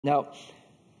Now,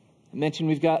 I mentioned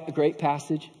we've got a great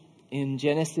passage in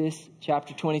Genesis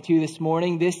chapter 22 this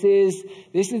morning. This is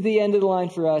the end of the line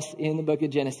for us in the book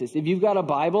of Genesis. If you've got a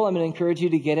Bible, I'm going to encourage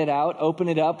you to get it out, open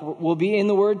it up. We'll be in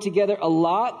the Word together a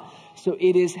lot, so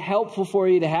it is helpful for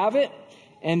you to have it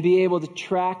and be able to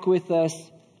track with us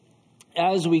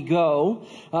as we go.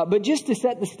 But just to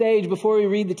set the stage before we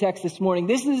read the text this morning,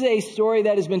 this is a story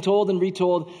that has been told and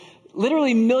retold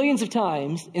literally millions of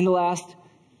times in the last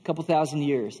couple thousand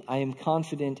years. I am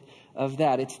confident of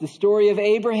that. It's the story of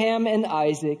Abraham and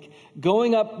Isaac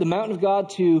going up the mountain of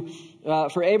God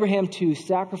for Abraham to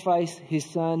sacrifice his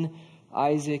son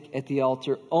Isaac at the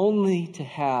altar, only to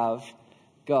have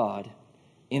God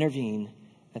intervene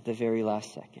at the very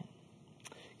last second.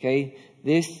 Okay,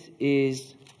 this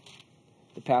is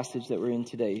the passage that we're in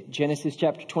today. Genesis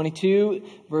chapter 22,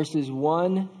 verses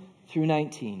 1 through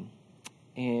 19.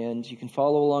 And you can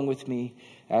follow along with me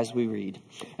as we read.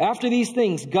 After these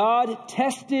things, God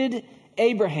tested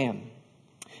Abraham.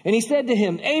 And he said to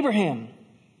him, "Abraham."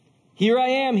 "Here I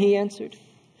am," he answered.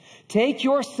 "Take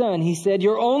your son," he said,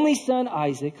 "your only son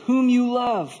Isaac, whom you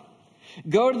love.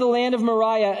 Go to the land of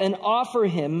Moriah and offer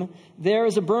him there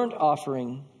as a burnt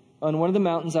offering on one of the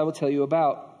mountains I will tell you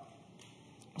about."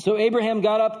 So Abraham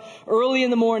got up early in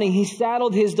the morning. He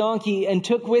saddled his donkey and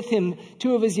took with him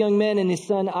 2 of his young men and his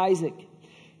son Isaac.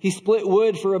 He split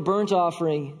wood for a burnt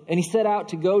offering, and he set out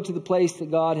to go to the place that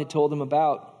God had told him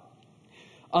about.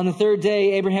 On the 3rd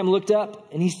day, Abraham looked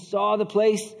up, and he saw the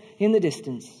place in the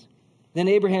distance. Then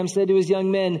Abraham said to his young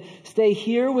men, "Stay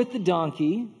here with the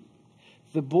donkey.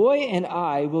 The boy and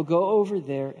I will go over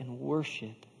there and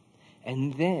worship,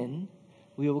 and then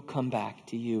we will come back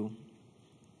to you."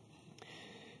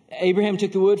 Abraham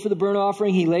took the wood for the burnt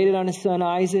offering. He laid it on his son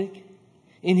Isaac.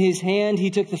 In his hand, he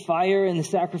took the fire and the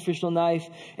sacrificial knife,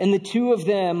 and the 2 of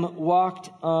them walked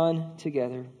on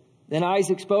together. Then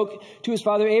Isaac spoke to his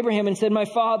father Abraham and said, "My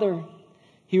father."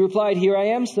 He replied, "Here I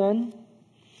am, son."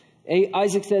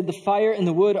 Isaac said, "The fire and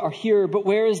the wood are here, but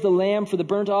where is the lamb for the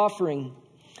burnt offering?"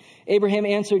 Abraham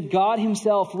answered, "God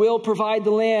himself will provide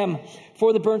the lamb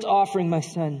for the burnt offering, my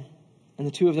son." And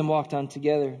the 2 of them walked on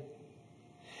together.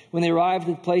 When they arrived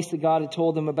at the place that God had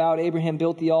told them about, Abraham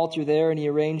built the altar there, and he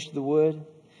arranged the wood.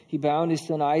 He bound his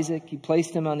son Isaac. He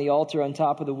placed him on the altar on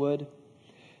top of the wood.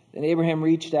 Then Abraham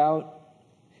reached out.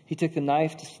 He took the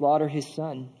knife to slaughter his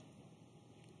son.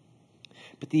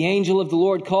 But the angel of the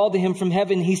Lord called to him from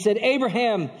heaven. He said,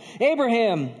 "Abraham,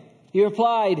 Abraham." He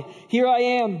replied, "Here I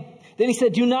am." Then he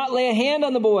said, "Do not lay a hand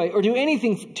on the boy or do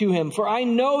anything to him, for I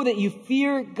know that you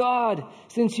fear God,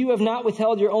 since you have not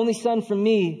withheld your only son from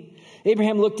me."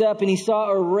 Abraham looked up and he saw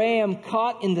a ram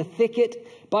caught in the thicket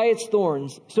by its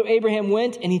thorns. So Abraham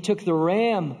went and he took the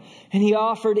ram and he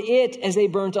offered it as a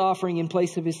burnt offering in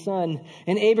place of his son.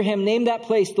 And Abraham named that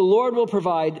place, "The Lord will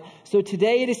provide." So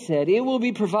today it is said, "It will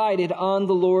be provided on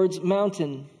the Lord's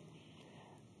mountain."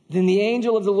 Then the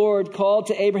angel of the Lord called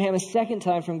to Abraham a second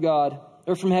time from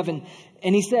heaven.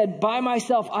 And he said, "By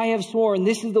myself I have sworn,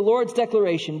 this is the Lord's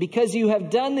declaration, because you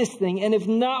have done this thing and have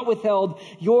not withheld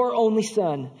your only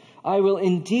son, I will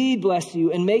indeed bless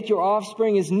you and make your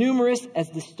offspring as numerous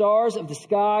as the stars of the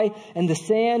sky and the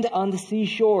sand on the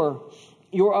seashore.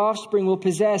 Your offspring will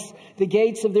possess the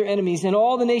gates of their enemies, and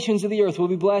all the nations of the earth will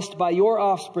be blessed by your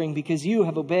offspring, because you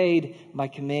have obeyed my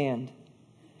command."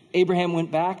 Abraham went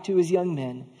back to his young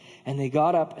men, and they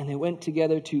got up and they went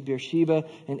together to Beersheba,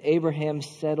 and Abraham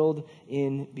settled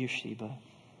in Beersheba.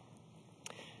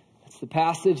 That's the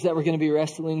passage that we're going to be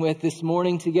wrestling with this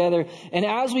morning together. And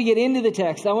as we get into the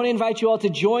text, I want to invite you all to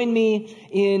join me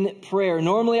in prayer.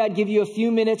 Normally, I'd give you a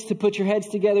few minutes to put your heads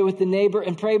together with the neighbor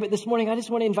and pray. But this morning, I just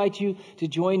want to invite you to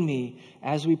join me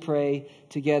as we pray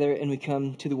together and we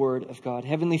come to the Word of God.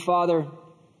 Heavenly Father,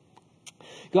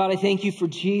 God, I thank you for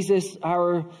Jesus,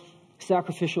 our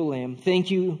sacrificial lamb.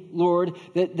 Thank you, Lord,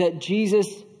 that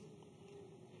Jesus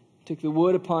took the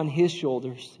wood upon his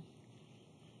shoulders.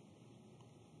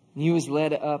 And he was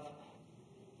led up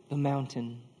the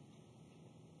mountain.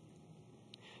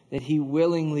 That he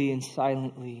willingly and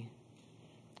silently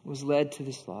was led to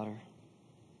the slaughter.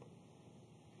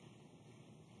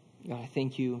 God, I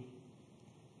thank you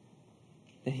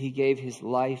that he gave his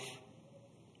life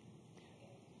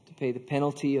to pay the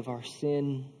penalty of our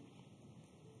sin.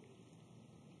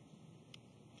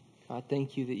 God,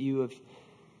 thank you that you have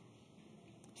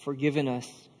forgiven us.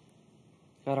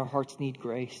 God, our hearts need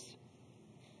grace.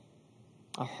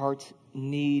 Our hearts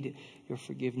need your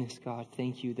forgiveness, God.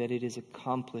 Thank you that it is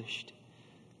accomplished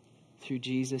through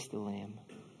Jesus the Lamb.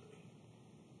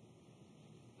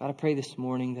 God, I pray this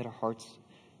morning that our hearts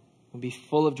will be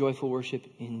full of joyful worship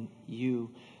in you.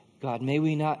 God, may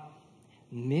we not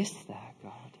miss that,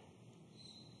 God.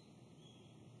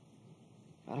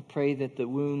 God, I pray that the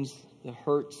wounds, the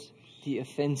hurts, the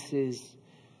offenses,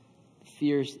 the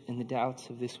fears, and the doubts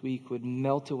of this week would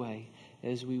melt away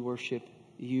as we worship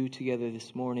you together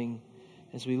this morning,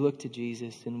 as we look to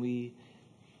Jesus and we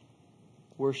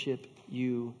worship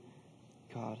you,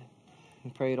 God.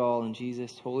 We pray it all in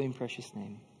Jesus' holy and precious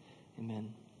name.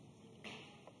 Amen.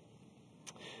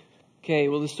 Okay,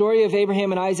 well, the story of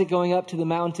Abraham and Isaac going up to the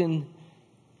mountain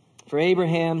for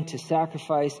Abraham to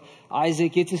sacrifice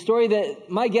Isaac, it's a story that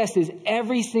my guess is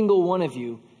every single one of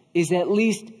you is at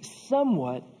least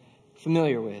somewhat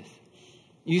familiar with.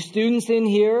 You students in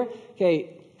here,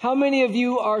 okay, how many of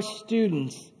you are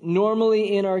students?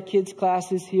 Normally in our kids'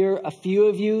 classes here, a few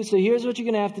of you. So here's what you're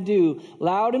going to have to do.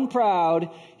 Loud and proud,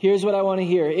 here's what I want to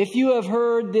hear. If you have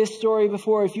heard this story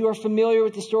before, if you are familiar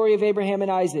with the story of Abraham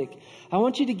and Isaac, I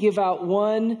want you to give out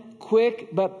one quick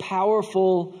but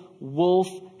powerful wolf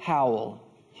howl.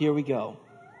 Here we go.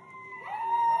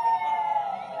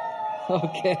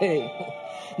 Okay.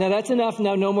 Now that's enough.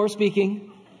 Now no more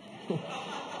speaking.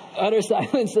 Utter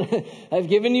silence. I've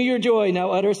given you your joy.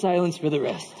 Now utter silence for the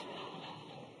rest.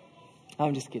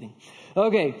 I'm just kidding.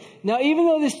 Okay. Now, even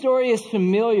though this story is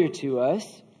familiar to us,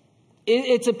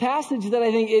 it's a passage that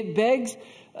I think it begs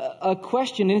a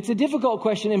question, and it's a difficult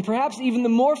question. And perhaps even the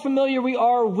more familiar we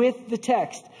are with the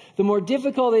text, the more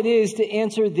difficult it is to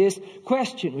answer this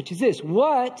question, which is this: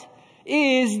 what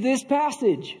is this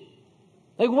passage?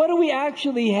 Like, what do we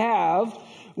actually have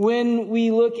when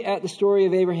we look at the story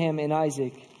of Abraham and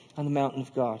Isaac on the mountain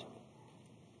of God?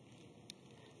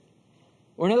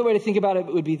 Or another way to think about it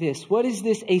would be this: what is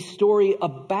this a story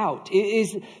about?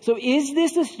 Is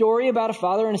this a story about a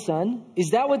father and a son?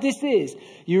 Is that what this is?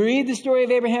 You read the story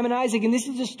of Abraham and Isaac, and this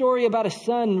is a story about a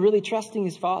son really trusting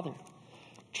his father.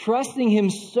 Trusting him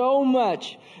so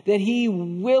much that he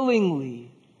willingly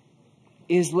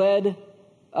is led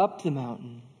up the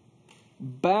mountain,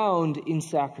 bound in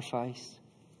sacrifice.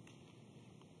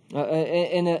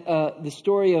 The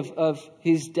story of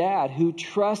his dad who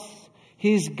trusts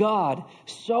his God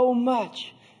so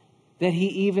much that he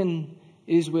even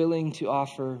is willing to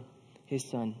offer his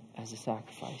son as a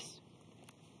sacrifice.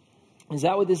 Is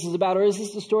that what this is about? Or is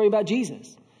this a story about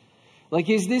Jesus? Like,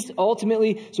 is this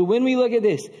ultimately, so when we look at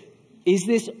this, is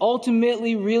this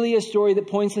ultimately really a story that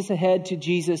points us ahead to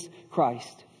Jesus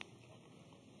Christ?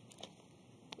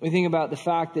 We think about the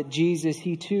fact that Jesus,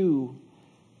 he too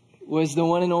was the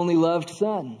one and only loved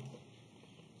son.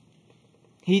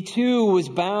 He too was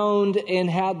bound and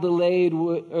had the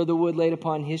wood laid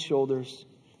upon his shoulders.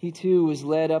 He too was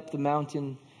led up the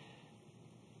mountain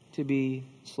to be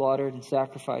slaughtered and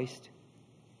sacrificed.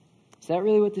 Is that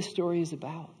really what this story is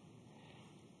about?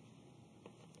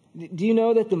 Do you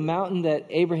know that the mountain that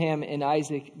Abraham and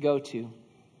Isaac go to,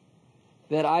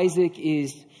 that Isaac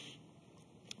is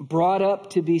brought up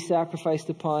to be sacrificed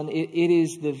upon, it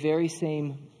is the very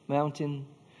same mountain,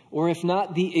 or if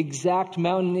not the exact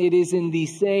mountain, it is in the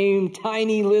same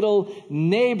tiny little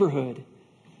neighborhood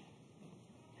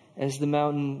as the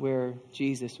mountain where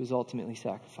Jesus was ultimately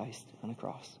sacrificed on the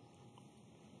cross.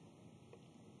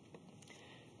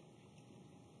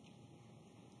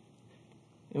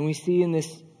 And we see in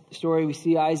this story, we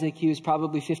see Isaac. He was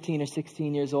probably 15 or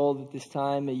 16 years old at this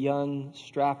time, a young,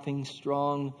 strapping,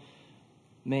 strong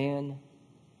man.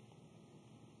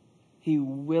 He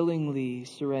willingly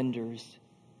surrenders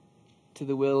to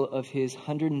the will of his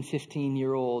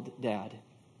 115-year-old dad.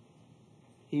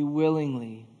 He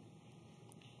willingly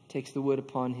takes the wood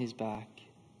upon his back.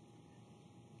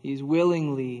 He's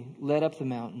willingly led up the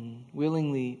mountain,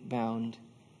 willingly bound,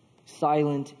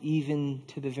 silent even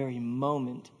to the very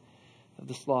moment of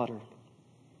the slaughter.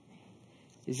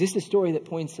 Is this a story that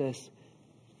points us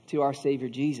to our Savior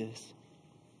Jesus?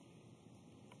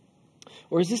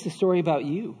 Or is this a story about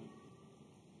you?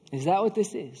 Is that what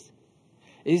this is?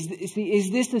 Is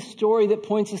this a story that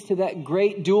points us to that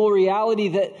great dual reality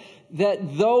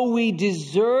that though we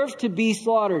deserve to be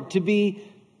slaughtered, to be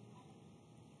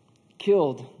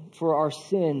killed for our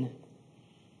sin,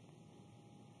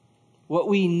 what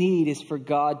we need is for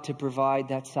God to provide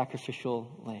that sacrificial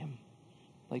lamb.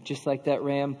 Just like that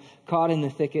ram caught in the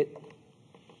thicket.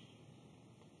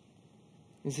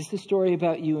 Is this a story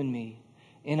about you and me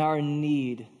and our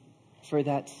need for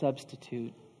that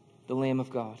substitute, the Lamb of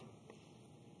God?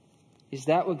 Is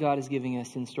that what God is giving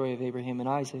us in the story of Abraham and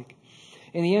Isaac?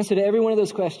 And the answer to every one of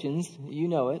those questions, you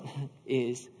know it,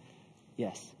 is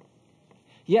yes.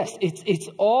 Yes, it's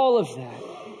all of that.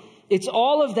 It's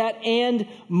all of that and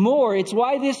more. It's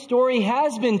why this story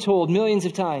has been told millions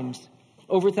of times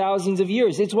over thousands of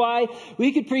years. It's why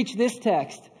we could preach this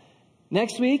text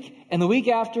next week and the week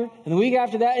after and the week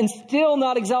after that and still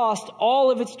not exhaust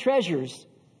all of its treasures.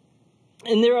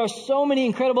 And there are so many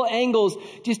incredible angles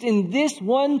just in this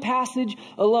one passage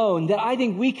alone that I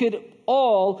think we could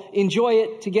all enjoy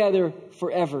it together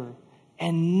forever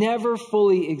and never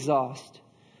fully exhaust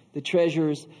the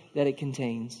treasures that it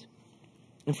contains.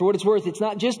 And for what it's worth, it's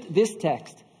not just this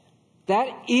text. That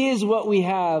is what we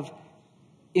have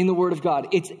in the Word of God.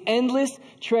 It's endless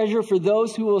treasure for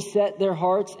those who will set their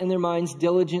hearts and their minds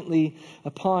diligently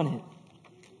upon it.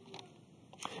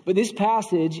 But this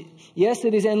passage, yes,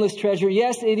 it is endless treasure.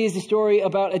 Yes, it is a story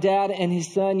about a dad and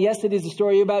his son. Yes, it is a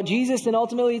story about Jesus. And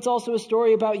ultimately, it's also a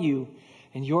story about you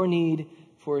and your need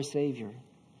for a Savior.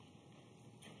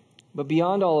 But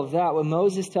beyond all of that, what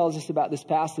Moses tells us about this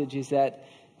passage is that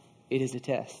it is a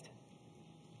test.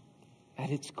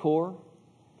 At its core,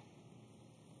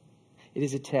 it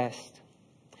is a test.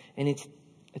 And it's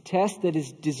a test that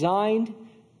is designed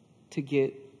to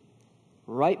get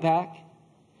right back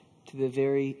to the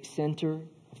very center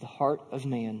of the heart of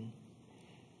man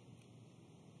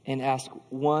and ask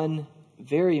one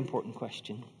very important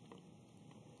question.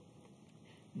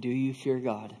 Do you fear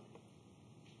God?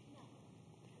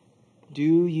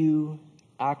 Do you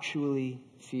actually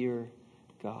fear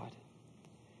God?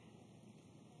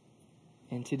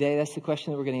 And today, that's the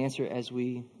question that we're going to answer as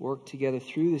we work together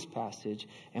through this passage.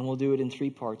 And we'll do it in 3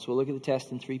 parts. We'll look at the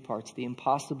test in 3 parts. The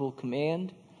impossible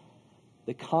command,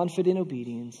 the confident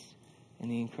obedience, and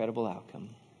the incredible outcome.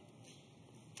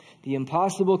 The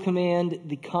impossible command,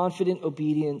 the confident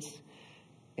obedience,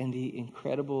 and the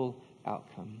incredible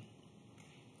outcome.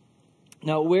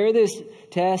 Now, where this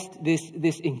test,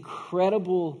 this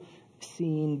incredible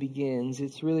scene begins,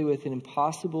 it's really with an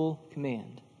impossible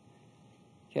command.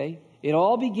 Okay? It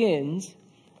all begins,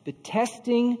 the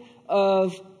testing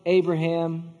of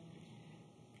Abraham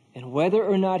and whether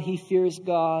or not he fears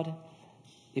God.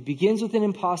 It begins with an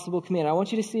impossible command. I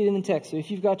want you to see it in the text. So if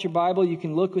you've got your Bible, you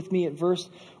can look with me at verse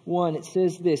 1. It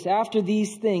says this: After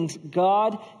these things,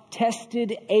 God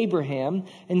tested Abraham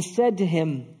and said to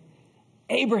him,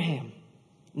 Abraham.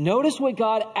 Notice what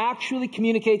God actually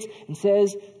communicates and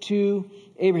says to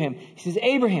Abraham. He says,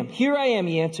 Abraham, here I am,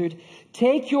 he answered.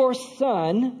 Take your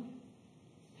son,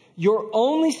 your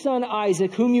only son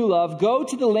Isaac, whom you love, go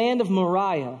to the land of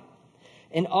Moriah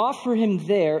and offer him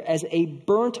there as a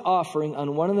burnt offering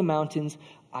on one of the mountains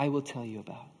I will tell you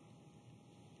about.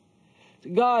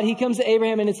 God, he comes to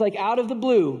Abraham and it's like out of the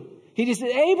blue. He just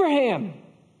said, Abraham.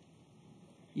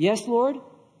 Yes, Lord.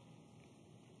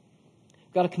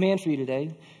 Got a command for you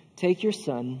today. Take your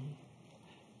son,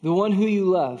 the one who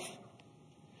you love.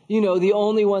 You know, the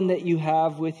only one that you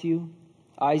have with you,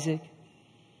 Isaac,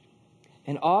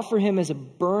 and offer him as a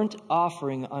burnt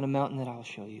offering on a mountain that I'll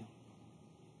show you.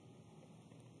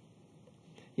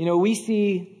 You know, we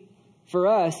see, for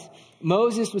us,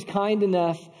 Moses was kind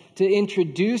enough to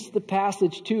introduce the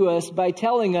passage to us by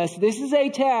telling us this is a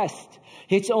test.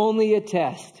 It's only a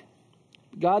test.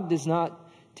 God does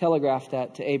not telegraph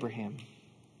that to Abraham.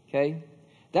 Okay?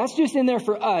 That's just in there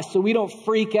for us so we don't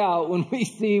freak out when we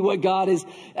see what God is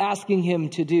asking him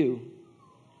to do.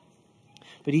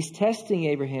 But he's testing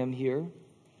Abraham here.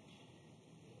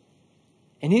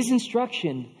 And his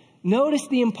instruction, notice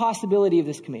the impossibility of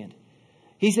this command.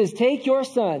 He says, take your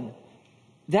son,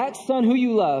 that son who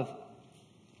you love,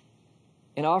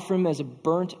 and offer him as a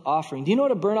burnt offering. Do you know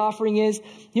what a burnt offering is?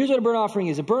 Here's what a burnt offering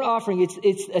is. A burnt offering,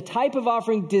 it's a type of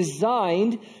offering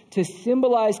designed to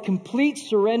symbolize complete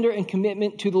surrender and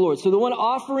commitment to the Lord. So the one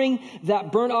offering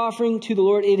that burnt offering to the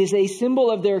Lord, it is a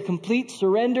symbol of their complete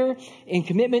surrender and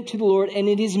commitment to the Lord. And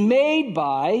it is made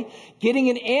by getting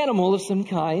an animal of some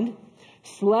kind,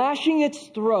 slashing its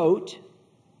throat,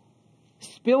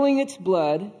 spilling its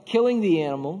blood, killing the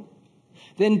animal,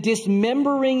 then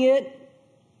dismembering it,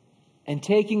 and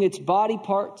taking its body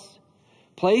parts,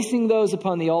 placing those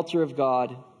upon the altar of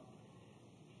God,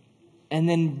 and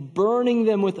then burning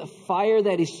them with a fire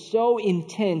that is so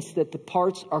intense that the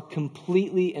parts are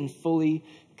completely and fully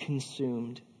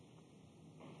consumed.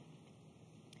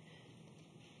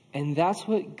 And that's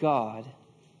what God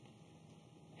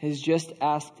has just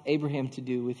asked Abraham to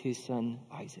do with his son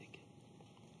Isaac.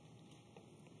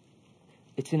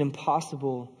 It's an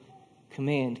impossible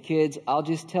command. Kids, I'll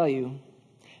just tell you,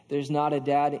 there's not a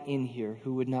dad in here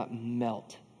who would not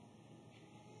melt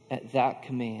at that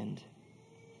command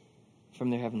from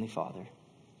their Heavenly Father.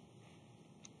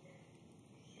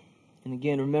 And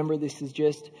again, remember, this is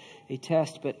just a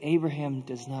test, but Abraham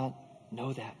does not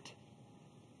know that.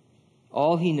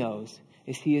 All he knows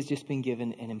is he has just been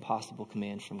given an impossible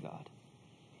command from God.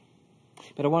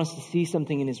 But I want us to see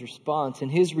something in his response.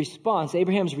 And his response,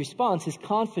 Abraham's response, is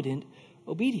confident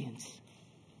obedience.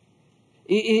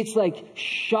 It's like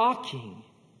shocking.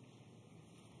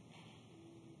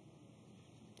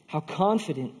 how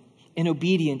confident and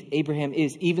obedient Abraham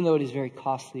is, even though it is very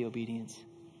costly obedience.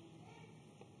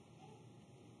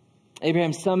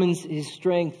 Abraham summons his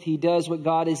strength. He does what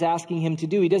God is asking him to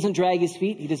do. He doesn't drag his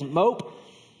feet. He doesn't mope.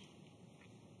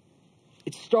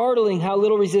 It's startling how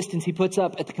little resistance he puts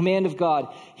up at the command of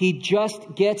God. He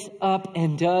just gets up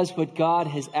and does what God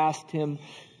has asked him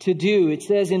to do. It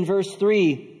says in verse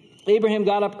 3, Abraham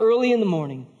got up early in the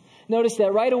morning. Notice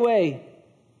that right away.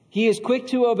 He is quick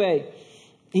to obey.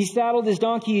 He saddled his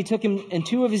donkey. He took him and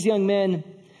 2 of his young men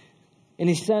and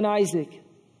his son Isaac.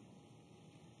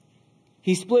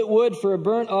 He split wood for a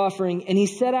burnt offering, and he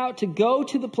set out to go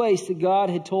to the place that God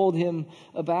had told him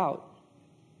about.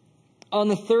 On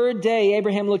the 3rd day,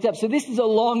 Abraham looked up. So this is a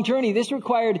long journey. This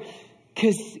required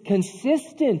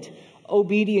consistent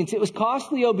obedience. It was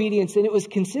costly obedience, and it was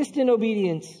consistent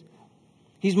obedience.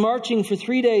 He's marching for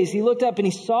 3 days. He looked up and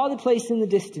he saw the place in the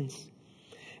distance.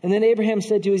 And then Abraham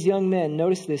said to his young men,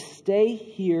 notice this, stay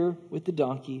here with the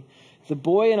donkey. The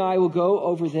boy and I will go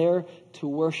over there to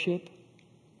worship,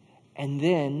 and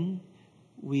then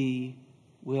we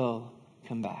will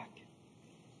come back.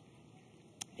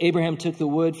 Abraham took the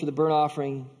wood for the burnt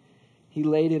offering. He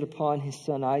laid it upon his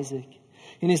son Isaac.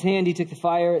 In his hand he took the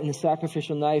fire and the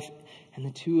sacrificial knife, and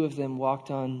the 2 of them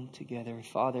walked on together, a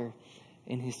father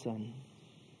and his son.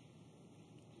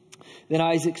 Then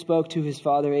Isaac spoke to his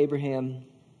father Abraham.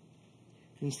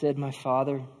 He said, my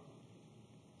father.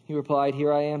 He replied,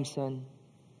 here I am, son.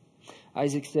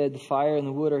 Isaac said, the fire and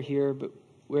the wood are here, but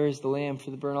where is the lamb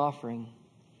for the burnt offering?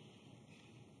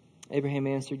 Abraham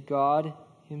answered, God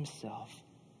himself.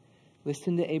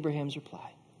 Listen to Abraham's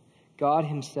reply. God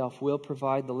himself will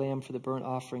provide the lamb for the burnt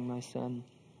offering, my son.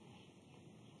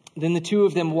 Then the 2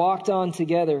 of them walked on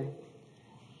together.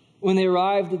 When they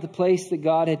arrived at the place that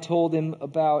God had told him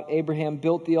about, Abraham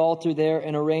built the altar there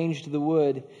and arranged the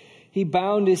wood. He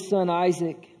bound his son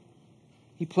Isaac.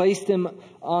 He placed him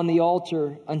on the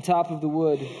altar on top of the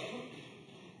wood.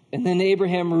 And then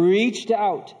Abraham reached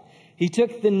out. He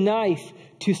took the knife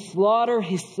to slaughter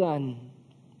his son.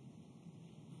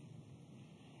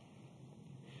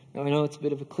 Now I know it's a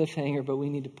bit of a cliffhanger, but we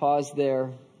need to pause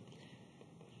there.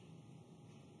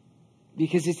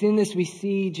 Because it's in this we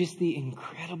see just the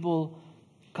incredible,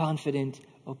 confident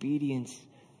obedience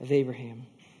of Abraham.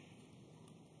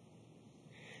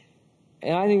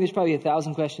 And I think there's probably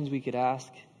 1,000 questions we could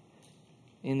ask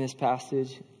in this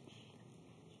passage.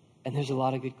 And there's a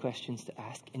lot of good questions to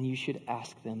ask, and you should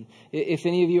ask them. If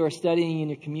any of you are studying in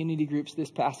your community groups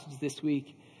this passage this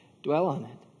week, dwell on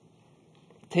it.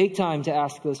 Take time to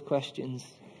ask those questions.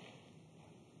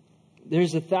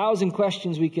 There's 1,000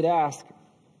 questions we could ask.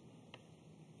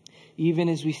 Even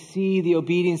as we see the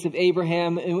obedience of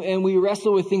Abraham and we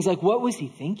wrestle with things like, what was he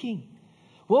thinking?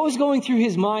 What was going through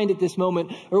his mind at this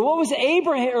moment? Or what was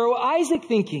Abraham or Isaac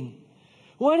thinking?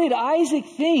 What did Isaac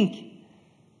think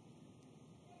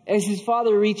as his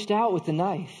father reached out with the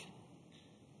knife?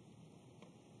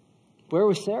 Where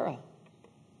was Sarah?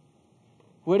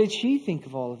 What did she think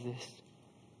of all of this?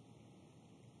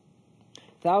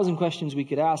 1,000 questions we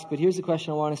could ask, but here's the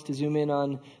question I want us to zoom in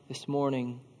on this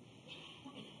morning.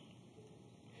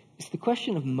 It's the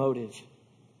question of motive.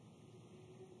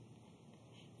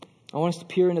 I want us to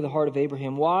peer into the heart of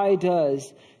Abraham. Why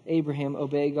does Abraham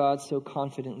obey God so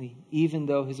confidently, even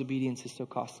though his obedience is so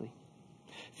costly?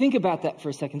 Think about that for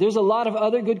a second. There's a lot of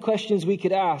other good questions we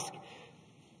could ask.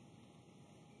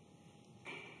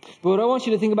 But what I want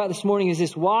you to think about this morning is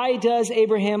this. Why does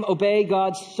Abraham obey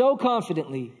God so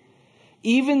confidently,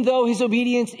 even though his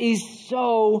obedience is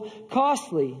so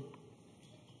costly?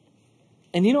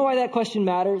 And you know why that question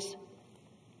matters?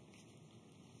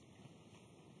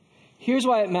 Here's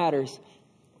why it matters.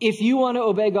 If you want to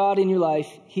obey God in your life,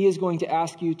 he is going to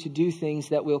ask you to do things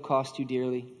that will cost you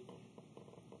dearly.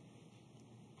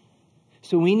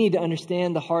 So we need to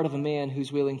understand the heart of a man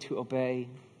who's willing to obey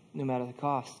no matter the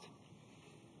cost.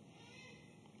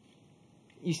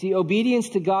 You see, obedience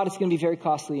to God is going to be very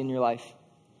costly in your life.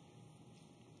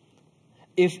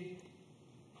 If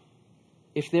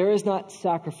there is not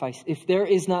sacrifice, if there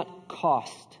is not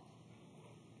cost,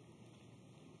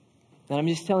 then I'm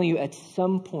just telling you, at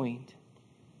some point,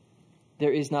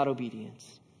 there is not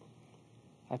obedience.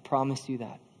 I promise you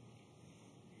that.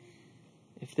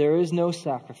 If there is no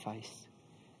sacrifice,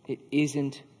 it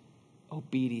isn't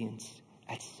obedience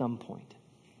at some point.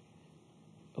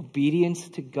 Obedience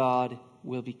to God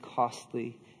will be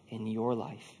costly in your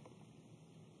life.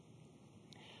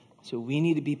 So we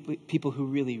need to be people who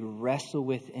really wrestle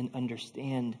with and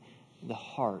understand the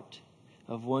heart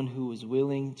of one who is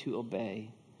willing to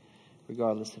obey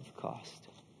regardless of the cost.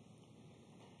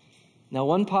 Now,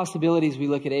 one possibility as we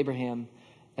look at Abraham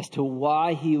as to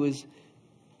why he was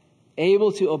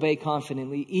able to obey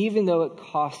confidently, even though it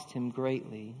cost him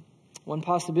greatly. One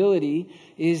possibility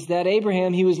is that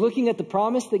Abraham, he was looking at the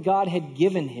promise that God had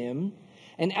given him.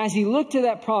 And as he looked to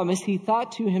that promise, he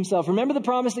thought to himself, remember the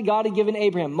promise that God had given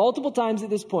Abraham multiple times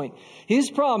at this point. His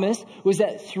promise was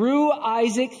that through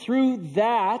Isaac, through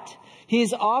that,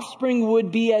 his offspring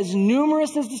would be as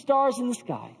numerous as the stars in the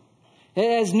sky,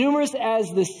 as numerous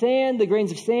as the sand, the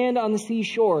grains of sand on the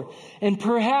seashore. And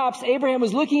perhaps Abraham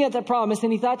was looking at that promise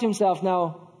and he thought to himself,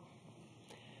 now,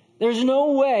 there's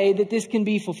no way that this can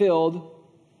be fulfilled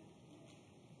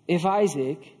if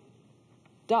Isaac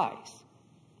dies.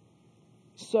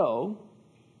 So,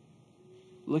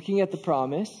 looking at the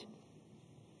promise,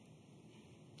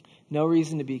 no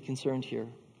reason to be concerned here.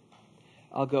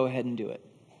 I'll go ahead and do it.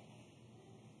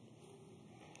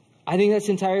 I think that's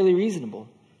entirely reasonable.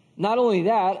 Not only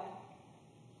that,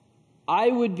 I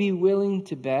would be willing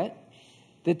to bet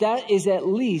that that is at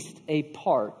least a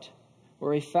part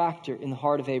or a factor in the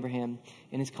heart of Abraham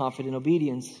in his confident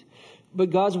obedience. But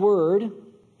God's word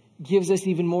gives us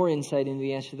even more insight into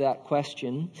the answer to that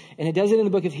question. And it does it in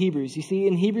the book of Hebrews. You see,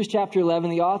 in Hebrews chapter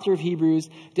 11, the author of Hebrews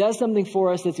does something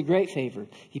for us that's a great favor.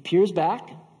 He peers back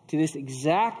to this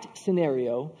exact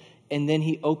scenario, and then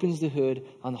he opens the hood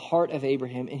on the heart of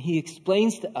Abraham, and he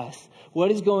explains to us what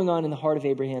is going on in the heart of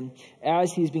Abraham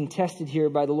as he's being tested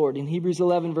here by the Lord. In Hebrews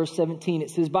 11, verse 17,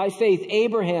 it says, by faith,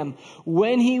 Abraham,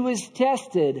 when he was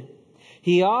tested,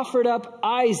 he offered up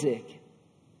Isaac.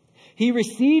 He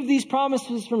received these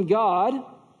promises from God,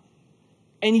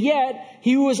 and yet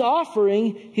he was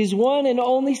offering his one and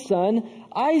only son,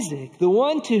 Isaac, the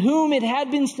one to whom it had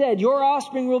been said, your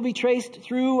offspring will be traced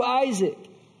through Isaac.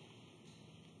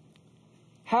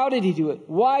 How did he do it?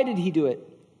 Why did he do it?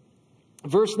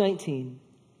 Verse 19.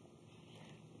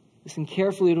 Listen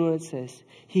carefully to what it says.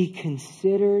 He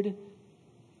considered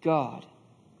God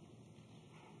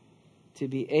to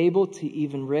be able to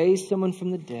even raise someone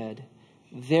from the dead.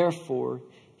 Therefore,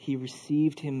 he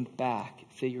received him back,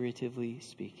 figuratively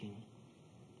speaking.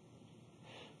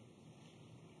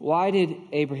 Why did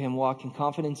Abraham walk in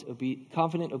confident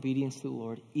obedience to the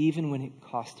Lord, even when it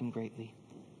cost him greatly?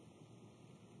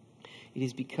 It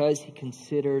is because he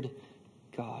considered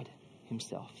God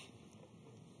himself.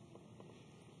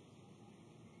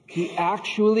 He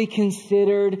actually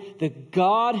considered the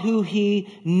God who he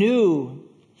knew.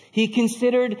 He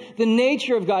considered the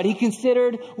nature of God. He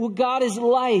considered what God is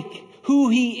like, who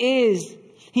he is.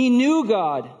 He knew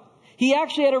God. He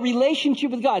actually had a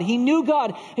relationship with God. He knew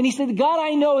God. And he said, the God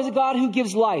I know is a God who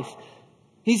gives life.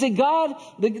 He said,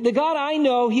 the God I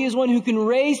know, he is one who can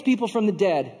raise people from the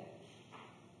dead.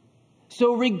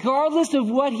 So regardless of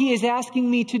what he is asking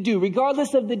me to do,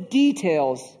 regardless of the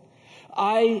details,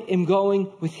 I am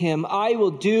going with him. I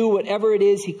will do whatever it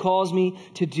is he calls me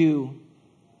to do.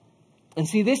 And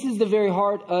see, this is the very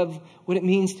heart of what it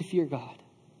means to fear God.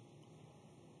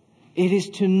 It is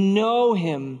to know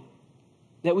him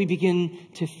that we begin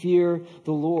to fear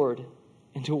the Lord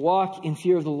and to walk in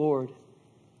fear of the Lord.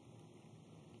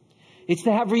 It's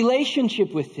to have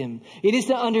relationship with him. It is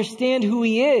to understand who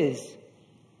he is.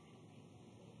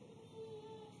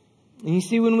 And you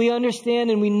see, when we understand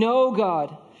and we know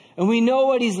God, and we know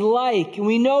what he's like, and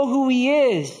we know who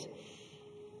he is,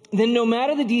 then no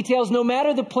matter the details, no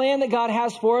matter the plan that God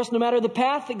has for us, no matter the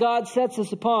path that God sets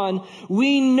us upon,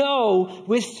 we know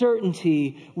with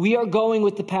certainty we are going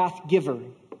with the path giver.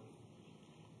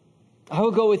 I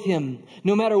will go with him.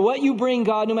 No matter what you bring,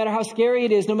 God, no matter how scary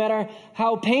it is, no matter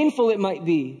how painful it might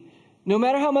be, no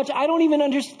matter how much I don't even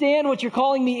understand what you're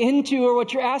calling me into or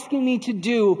what you're asking me to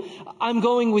do, I'm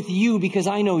going with you because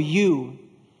I know you.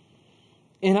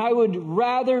 And I would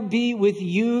rather be with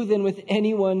you than with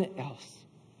anyone else.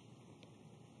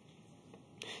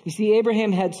 You see,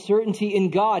 Abraham had certainty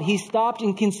in God. He stopped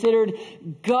and considered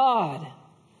God.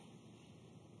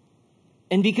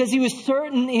 And because he was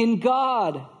certain in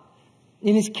God,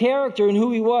 in his character and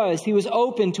who he was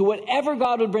open to whatever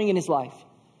God would bring in his life.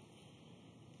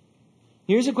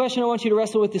 Here's a question I want you to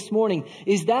wrestle with this morning.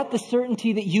 Is that the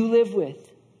certainty that you live with?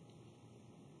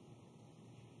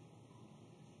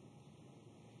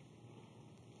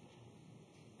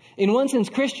 In one sense,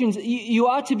 Christians, you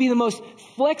ought to be the most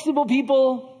flexible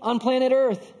people on planet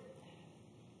Earth.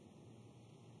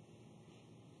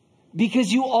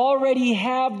 Because you already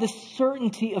have the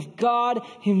certainty of God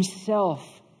himself.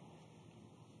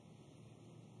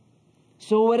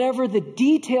 So whatever the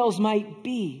details might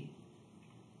be,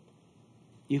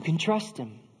 you can trust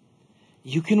him.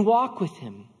 You can walk with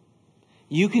him.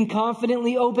 You can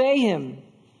confidently obey him.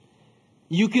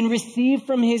 You can receive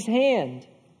from his hand.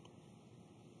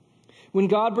 When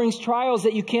God brings trials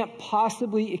that you can't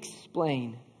possibly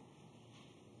explain,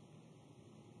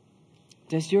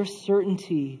 does your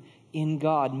certainty in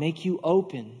God make you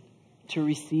open to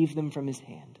receive them from his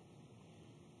hand?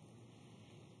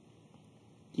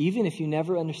 Even if you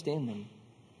never understand them.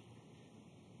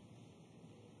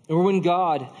 Or when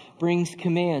God brings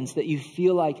commands that you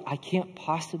feel like, I can't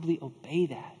possibly obey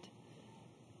that.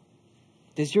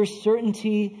 Does your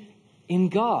certainty in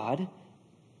God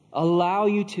allow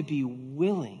you to be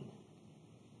willing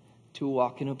to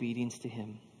walk in obedience to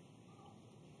him,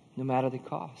 no matter the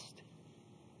cost?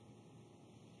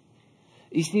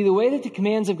 You see, the way that the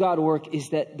commands of God work is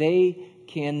that they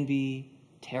can be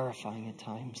terrifying at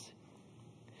times.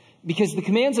 Because the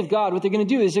commands of God, what they're going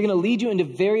to do is they're going to lead you into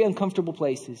very uncomfortable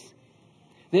places.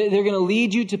 They're going to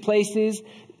lead you to places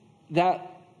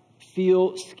that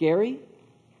feel scary.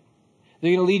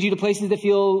 They're going to lead you to places that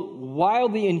feel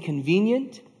wildly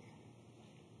inconvenient.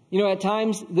 You know, at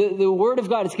times, the Word of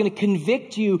God is going to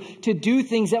convict you to do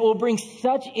things that will bring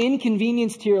such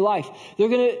inconvenience to your life. They're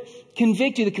going to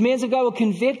convict you. The commands of God will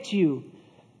convict you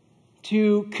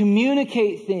to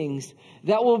communicate things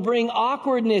that will bring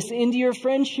awkwardness into your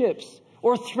friendships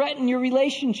or threaten your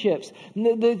relationships.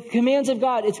 The commands of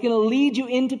God, it's going to lead you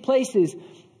into places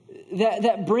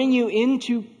that bring you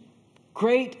into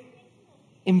great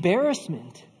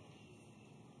embarrassment.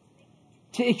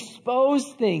 To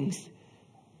expose things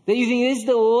that you think, this is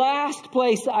the last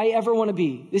place I ever want to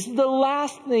be. This is the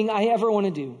last thing I ever want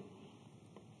to do.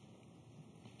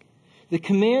 The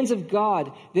commands of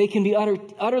God, they can be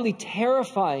utterly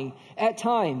terrifying at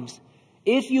times.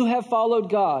 If you have followed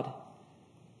God,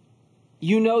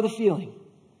 you know the feeling.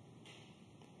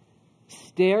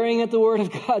 Staring at the Word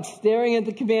of God, staring at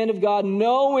the command of God,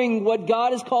 knowing what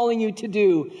God is calling you to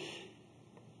do,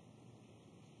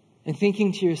 and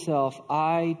thinking to yourself,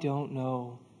 I don't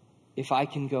know if I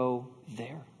can go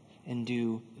there and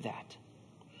do that.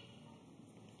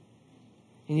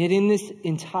 And yet in this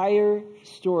entire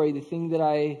story, the thing that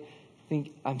I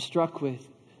think I'm struck with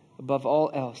above all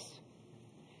else,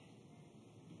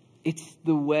 it's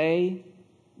the way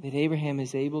that Abraham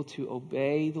is able to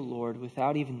obey the Lord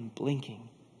without even blinking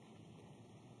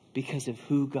because of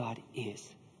who God is.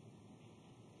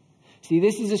 See,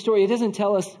 this is a story. It doesn't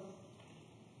tell us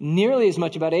nearly as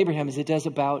much about Abraham as it does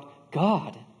about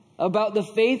God, about the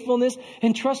faithfulness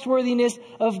and trustworthiness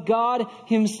of God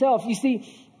himself. You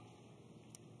see,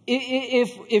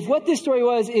 if what this story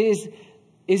was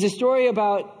is a story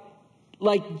about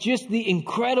like just the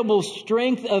incredible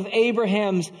strength of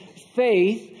Abraham's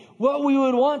faith, what we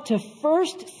would want to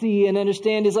first see and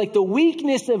understand is like the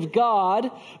weakness of God,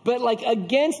 but like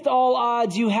against all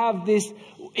odds, you have this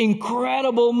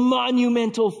incredible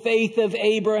monumental faith of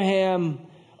Abraham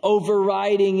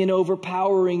overriding and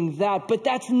overpowering that. But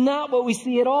that's not what we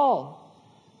see at all.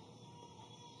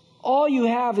 All you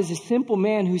have is a simple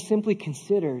man who simply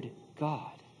considered God.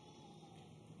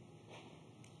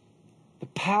 The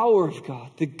power of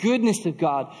God, the goodness of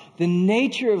God, the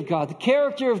nature of God, the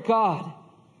character of God.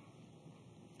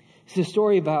 It's a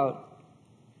story about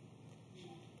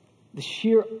the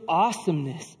sheer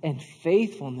awesomeness and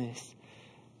faithfulness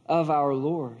of our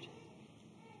Lord.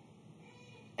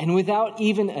 And without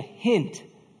even a hint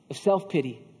of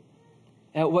self-pity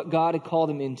at what God had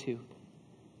called him into,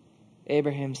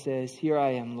 Abraham says, here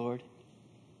I am, Lord.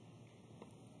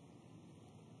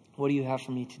 What do you have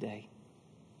for me today?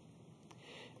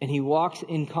 And he walks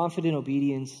in confident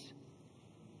obedience.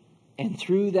 And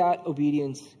through that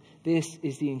obedience, this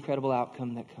is the incredible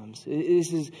outcome that comes.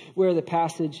 This is where the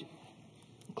passage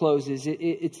closes.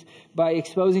 It's by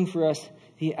exposing for us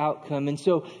the outcome. And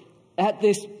so at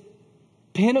this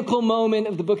pinnacle moment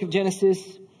of the book of Genesis,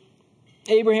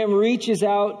 Abraham reaches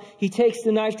out. He takes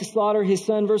the knife to slaughter his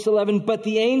son. Verse 11, but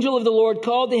the angel of the Lord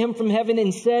called to him from heaven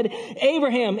and said,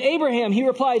 Abraham, Abraham. He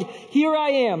replied, here I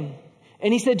am.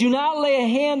 And he said, do not lay a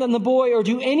hand on the boy or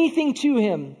do anything to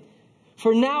him.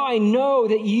 For now I know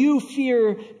that you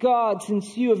fear God,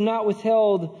 since you have not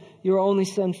withheld your only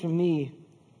son from me.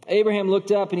 Abraham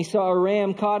looked up and he saw a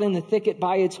ram caught in the thicket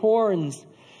by its horns.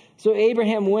 So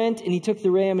Abraham went and he took the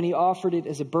ram and he offered it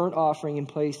as a burnt offering in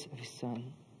place of his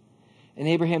son. And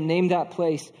Abraham named that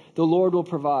place, the Lord will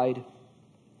provide.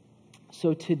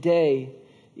 So today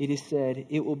it is said,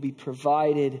 it will be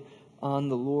provided on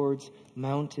the Lord's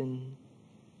mountain.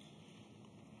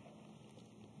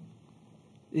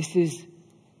 This is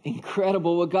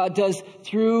incredible what God does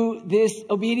through this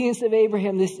obedience of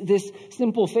Abraham, this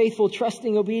simple, faithful,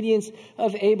 trusting obedience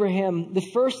of Abraham. The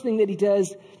first thing that he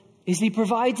does is he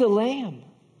provides a lamb.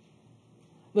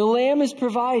 The lamb is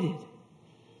provided.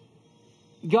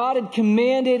 God had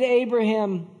commanded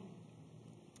Abraham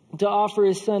to offer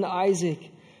his son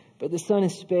Isaac, but the son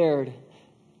is spared,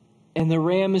 and the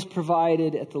ram is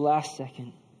provided at the last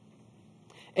second.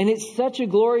 And it's such a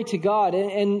glory to God.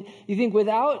 And you think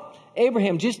without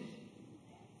Abraham just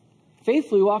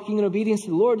faithfully walking in obedience to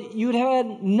the Lord, you would have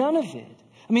had none of it.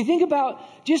 I mean, think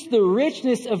about just the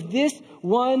richness of this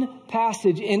one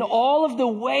passage and all of the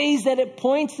ways that it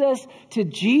points us to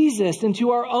Jesus and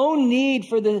to our own need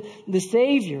for the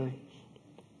Savior.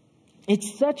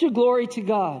 It's such a glory to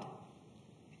God.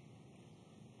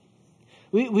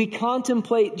 We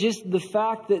contemplate just the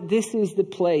fact that this is the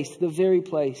place, the very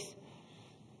place.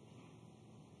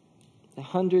 The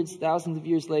hundreds, thousands of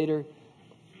years later,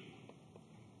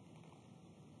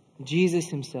 Jesus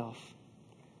himself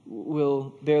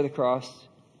will bear the cross,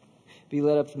 be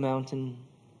led up the mountain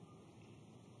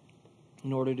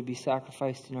in order to be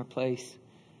sacrificed in our place.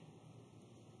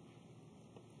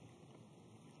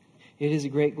 It is a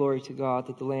great glory to God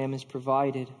that the Lamb is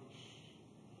provided.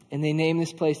 And they name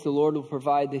this place, the Lord will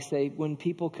provide. They say, when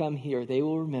people come here, they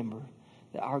will remember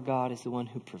that our God is the one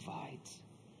who provides.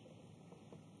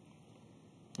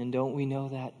 And don't we know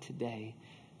that today?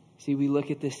 See, we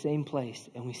look at this same place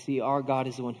and we see our God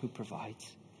is the one who provides.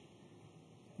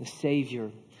 The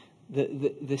Savior,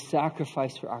 the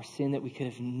sacrifice for our sin that we could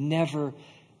have never,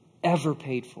 ever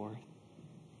paid for.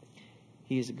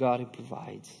 He is a God who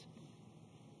provides.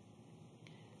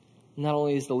 Not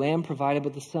only is the Lamb provided,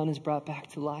 but the Son is brought back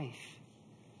to life.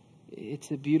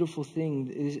 It's a beautiful thing.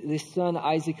 This son,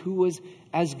 Isaac, who was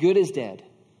as good as dead,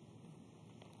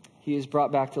 he is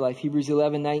brought back to life. Hebrews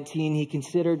 11:19, he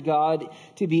considered God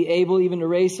to be able even to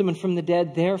raise someone from the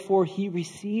dead. Therefore, he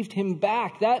received him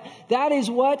back. That is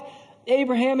what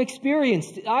Abraham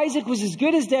experienced. Isaac was as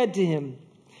good as dead to him.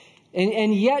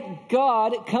 And yet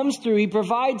God comes through. He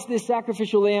provides this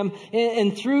sacrificial lamb.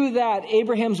 And through that,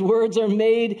 Abraham's words are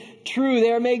made true.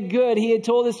 They are made good. He had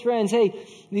told his friends, hey,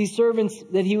 these servants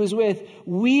that he was with,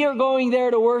 we are going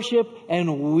there to worship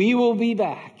and we will be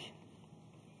back.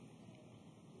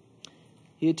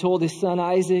 He had told his son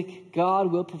Isaac, God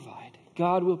will provide.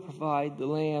 God will provide the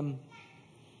lamb.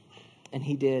 And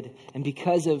he did. And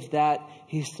because of that,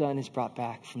 his son is brought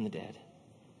back from the dead.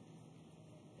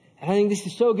 And I think this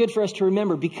is so good for us to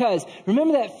remember, because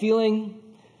remember that feeling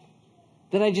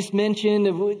that I just mentioned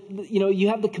of, you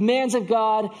have the commands of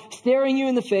God staring you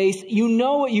in the face. You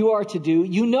know what you are to do.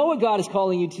 You know what God is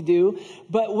calling you to do.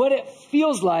 But what it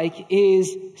feels like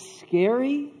is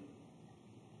scary.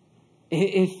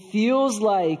 It feels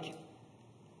like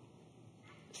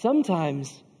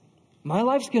sometimes my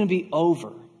life's going to be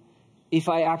over if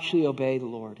I actually obey the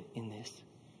Lord in this.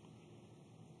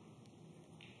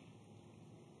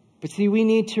 But see, we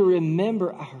need to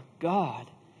remember our God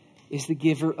is the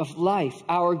giver of life.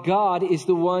 Our God is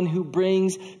the one who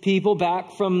brings people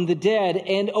back from the dead.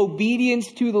 And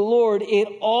obedience to the Lord, it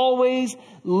always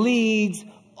leads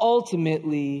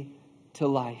ultimately to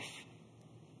life.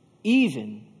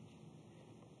 Even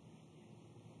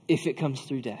if it comes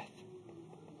through death.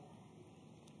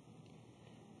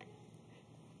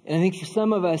 And I think for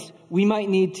some of us, we might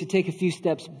need to take a few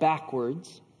steps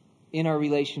backwards in our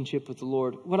relationship with the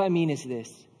Lord. What I mean is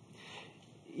this.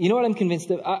 You know what I'm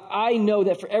convinced of? I know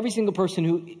that for every single person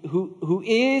who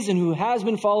is and who has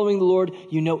been following the Lord,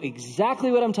 you know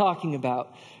exactly what I'm talking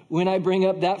about when I bring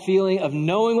up that feeling of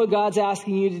knowing what God's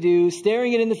asking you to do,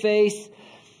 staring it in the face,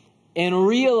 and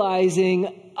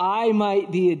realizing I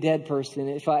might be a dead person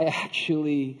if I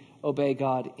actually obey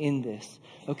God in this.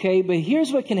 Okay, but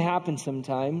here's what can happen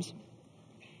sometimes.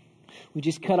 We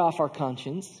just cut off our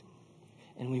conscience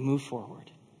and we move forward.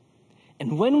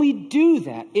 And when we do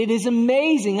that, it is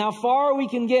amazing how far we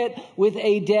can get with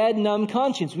a dead, numb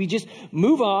conscience. We just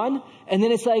move on, and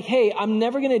then it's like, hey, I'm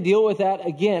never going to deal with that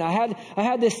again. I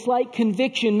had this slight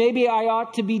conviction. Maybe I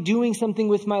ought to be doing something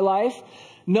with my life.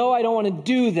 No, I don't want to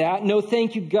do that. No,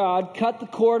 thank you, God. Cut the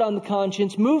cord on the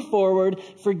conscience. Move forward.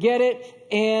 Forget it.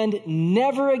 And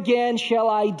never again shall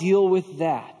I deal with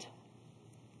that.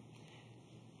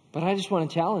 But I just want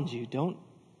to challenge you. Don't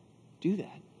do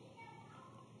that.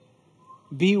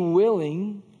 Be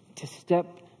willing to step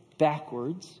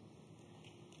backwards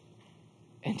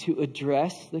and to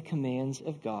address the commands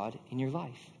of God in your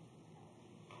life.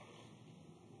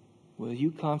 Will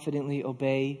you confidently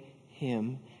obey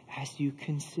Him as you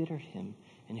consider Him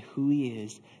and who He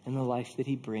is and the life that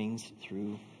He brings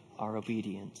through our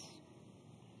obedience?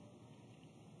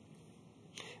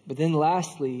 But then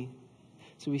lastly,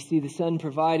 so we see the Son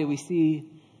provided, the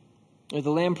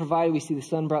Lamb provided, we see the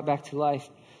Son brought back to life.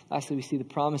 Lastly, we see the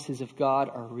promises of God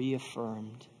are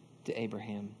reaffirmed to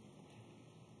Abraham.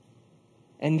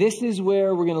 And this is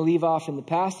where we're going to leave off in the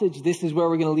passage. This is where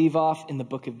we're going to leave off in the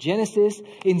book of Genesis.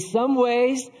 In some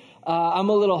ways, I'm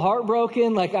a little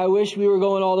heartbroken. Like, I wish we were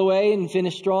going all the way and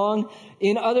finish strong.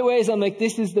 In other ways, I'm like,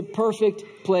 this is the perfect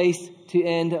place to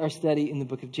end our study in the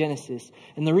book of Genesis.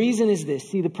 And the reason is this.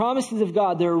 See, the promises of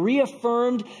God, they're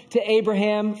reaffirmed to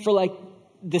Abraham for like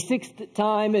the 6th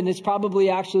time, and it's probably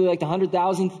actually like the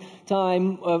 100,000th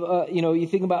time of, you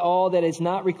think about all that is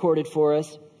not recorded for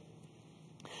us.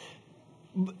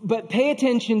 But pay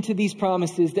attention to these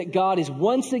promises that God is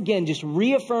once again just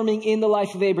reaffirming in the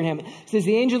life of Abraham. It says,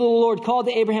 the angel of the Lord called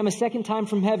to Abraham a second time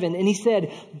from heaven, and he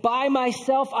said, by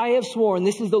myself I have sworn,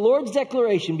 this is the Lord's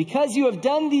declaration, because you have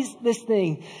done this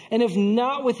thing and have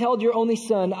not withheld your only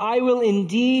son, I will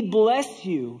indeed bless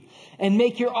you and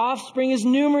make your offspring as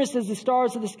numerous as the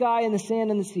stars of the sky and the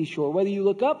sand on the seashore. Whether you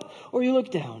look up or you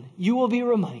look down, you will be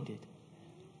reminded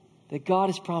that God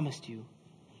has promised you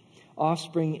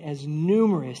offspring as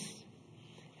numerous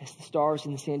as the stars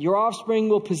in the sand. Your offspring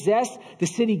will possess the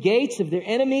city gates of their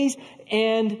enemies,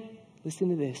 and listen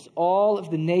to this, all of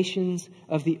the nations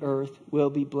of the earth will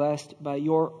be blessed by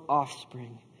your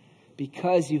offspring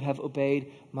because you have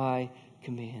obeyed my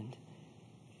command.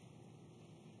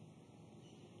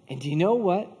 And do you know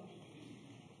what?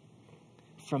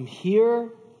 From here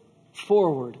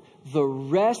forward, the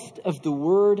rest of the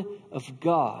Word of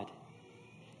God,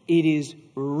 it is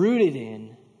rooted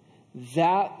in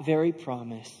that very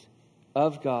promise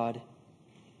of God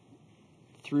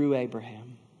through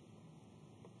Abraham.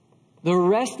 The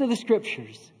rest of the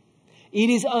Scriptures, it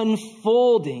is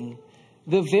unfolding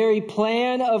the very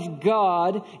plan of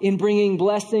God in bringing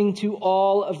blessing to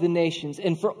all of the nations.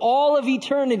 And for all of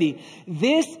eternity,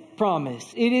 this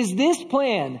promise, it is this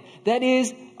plan that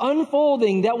is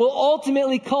unfolding that will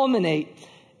ultimately culminate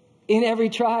in every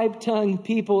tribe, tongue,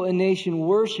 people, and nation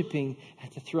worshiping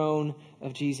at the throne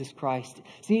of Jesus Christ.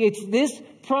 See, it's this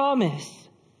promise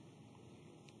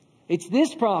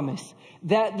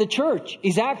that the church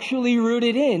is actually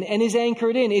rooted in and is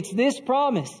anchored in. It's this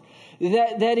promise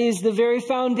that is the very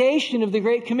foundation of the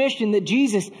Great Commission that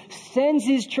Jesus sends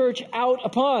his church out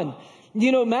upon.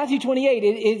 Matthew 28,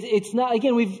 it's not,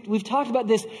 again, we've talked about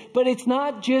this, but it's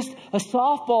not just a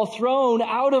softball thrown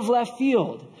out of left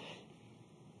field.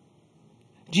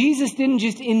 Jesus didn't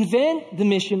just invent the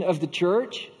mission of the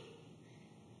church.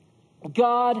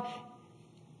 God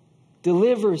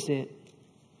delivers it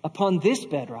upon this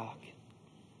bedrock.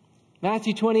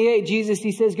 Matthew 28, Jesus,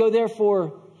 he says, go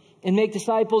therefore and make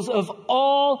disciples of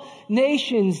all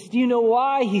nations. Do you know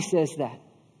why he says that?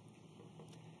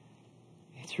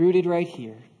 It's rooted right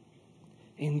here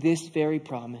in this very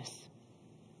promise.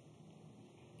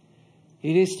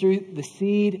 It is through the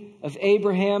seed of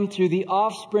Abraham, through the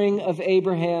offspring of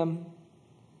Abraham,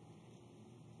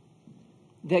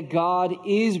 that God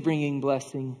is bringing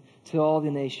blessing to all the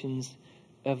nations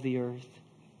of the earth.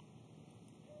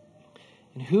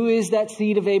 And who is that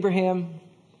seed of Abraham?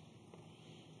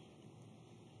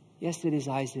 Yes, it is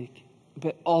Isaac,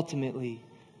 but ultimately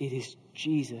it is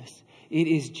Jesus. It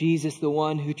is Jesus, the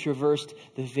one who traversed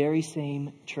the very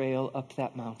same trail up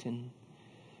that mountain.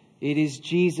 It is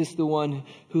Jesus, the one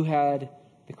who had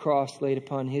the cross laid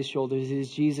upon his shoulders. It is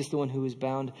Jesus, the one who was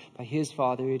bound by his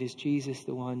Father. It is Jesus,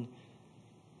 the one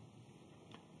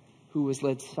who was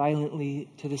led silently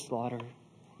to the slaughter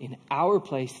in our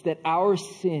place, that our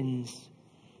sins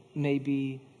may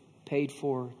be paid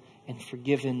for and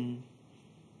forgiven.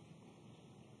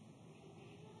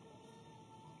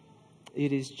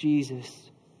 It is Jesus,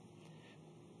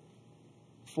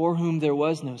 for whom there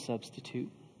was no substitute,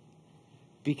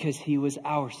 because he was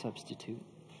our substitute.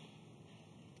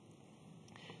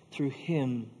 Through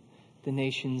him, the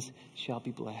nations shall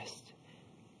be blessed.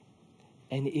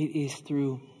 And it is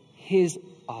through his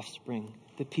offspring,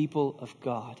 the people of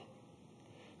God,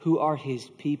 who are his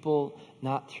people,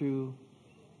 not through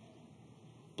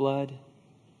blood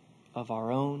of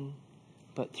our own,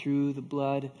 but through the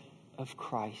blood of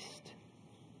Christ,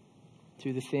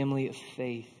 through the family of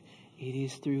faith. It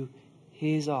is through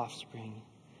his offspring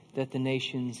that the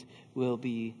nations will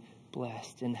be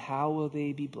blessed. And how will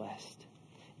they be blessed?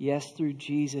 Yes, through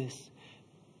Jesus,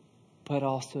 but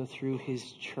also through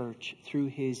his church, through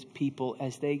his people,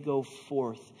 as they go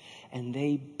forth and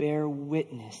they bear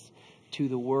witness to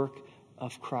the work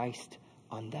of Christ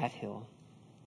on that hill.